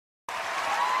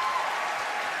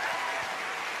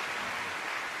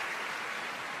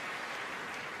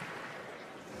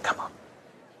Come on.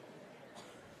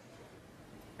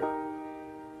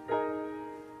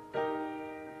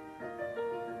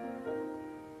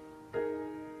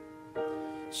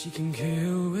 She can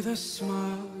kill with a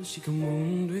smile, she can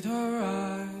wound with her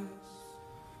eyes.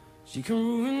 She can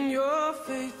ruin your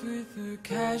faith with her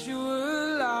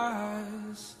casual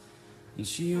lies. And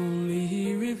she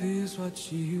only reveals what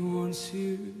she wants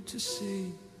you to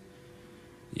see.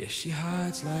 Yeah, she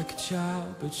hides like a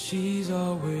child, but she's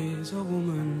always a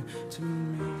woman to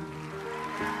me.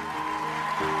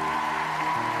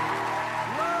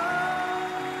 Whoa,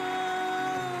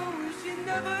 she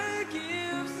never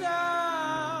gives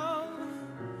out.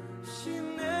 She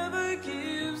never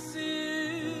gives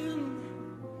in.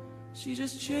 She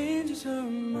just changes her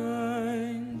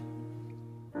mind.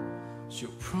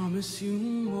 She'll promise you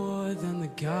more than the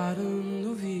Garden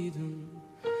of Eden.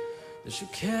 That she'll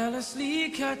carelessly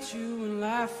cut you and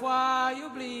laugh while you're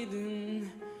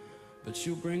bleeding. But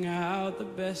she'll bring out the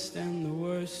best and the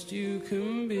worst you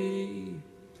can be.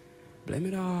 Blame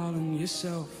it all on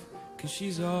yourself, 'cause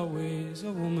she's always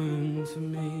a woman to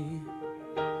me.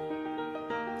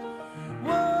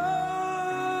 Whoa,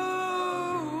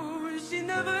 she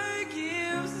never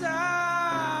gives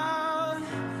out.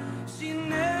 She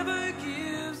never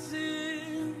gives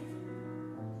in.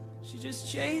 She just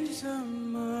changes her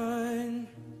mind.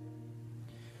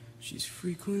 She's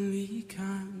frequently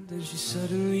kind and she's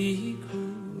suddenly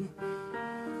cruel.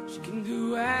 She can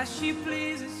do as she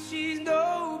pleases, she's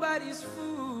nobody's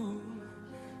fool.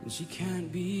 And she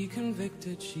can't be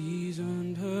convicted, she's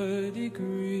earned her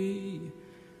degree.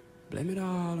 Blame it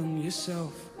all on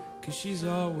yourself, 'cause she's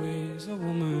always a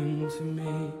woman to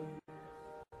me.